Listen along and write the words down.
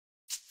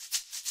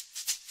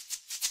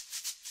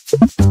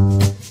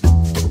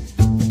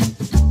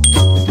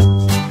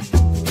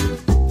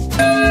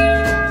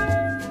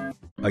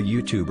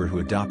YouTuber who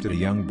adopted a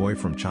young boy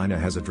from China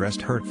has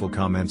addressed hurtful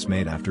comments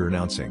made after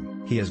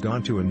announcing he has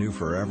gone to a new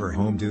forever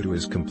home due to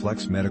his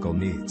complex medical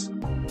needs.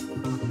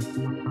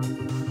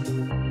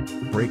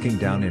 Breaking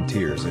down in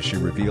tears as she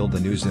revealed the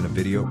news in a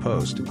video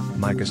post,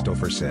 Myka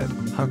Stauffer said,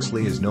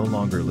 Huxley is no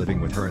longer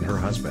living with her and her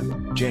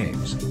husband,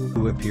 James,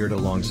 who appeared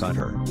alongside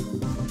her.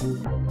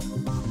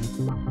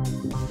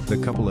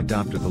 The couple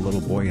adopted the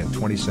little boy in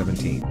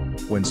 2017,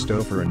 when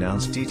Stauffer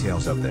announced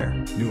details of their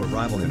new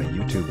arrival in a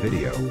YouTube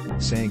video,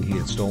 saying he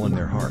had stolen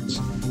their hearts.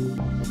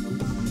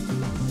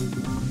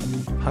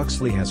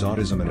 Huxley has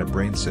autism and a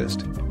brain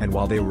cyst, and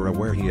while they were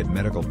aware he had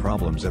medical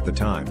problems at the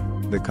time,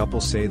 the couple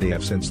say they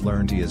have since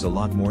learned he has a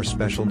lot more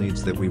special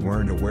needs that we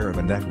weren't aware of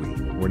and that we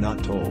were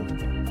not told.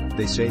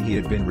 They say he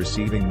had been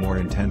receiving more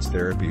intense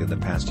therapy in the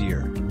past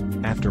year.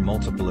 After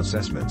multiple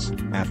assessments,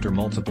 after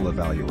multiple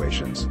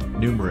evaluations,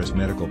 numerous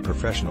medical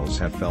professionals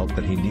have felt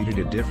that he needed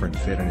a different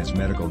fit in his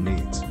medical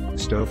needs,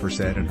 Stauffer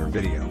said in her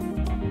video.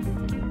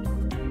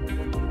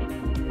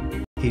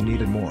 He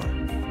needed more.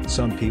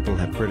 Some people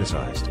have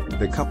criticized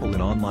the couple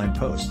in online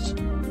posts.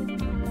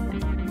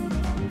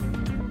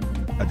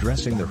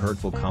 Addressing the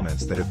hurtful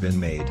comments that have been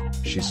made,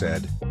 she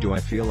said, "Do I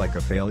feel like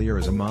a failure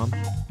as a mom?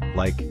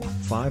 Like,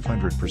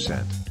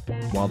 500%.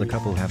 While the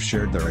couple have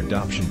shared their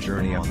adoption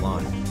journey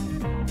online.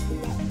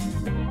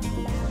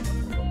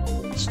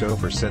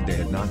 Stauffer said they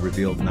had not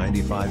revealed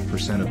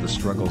 95% of the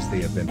struggles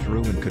they have been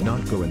through and could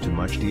not go into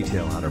much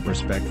detail out of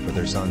respect for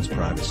their son's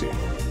privacy.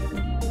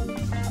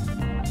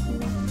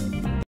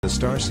 The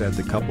star said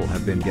the couple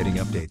have been getting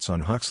updates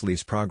on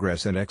Huxley's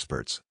progress and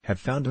experts have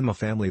found him a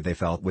family they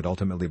felt would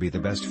ultimately be the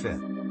best fit.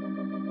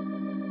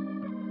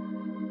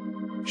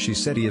 She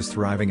said he is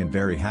thriving and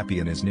very happy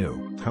in his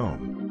new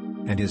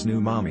home. And his new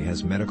mommy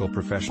has medical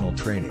professional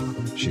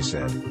training, she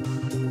said.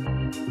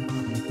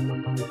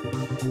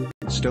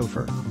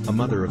 Stauffer, a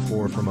mother of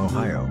 4 from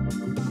Ohio,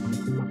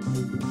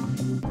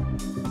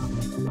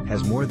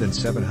 has more than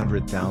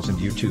 700,000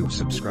 YouTube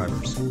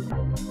subscribers.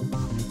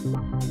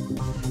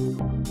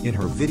 In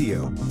her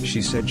video,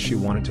 she said she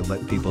wanted to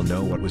let people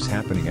know what was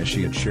happening as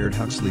she had shared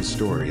Huxley's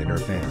story and her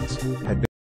fans had been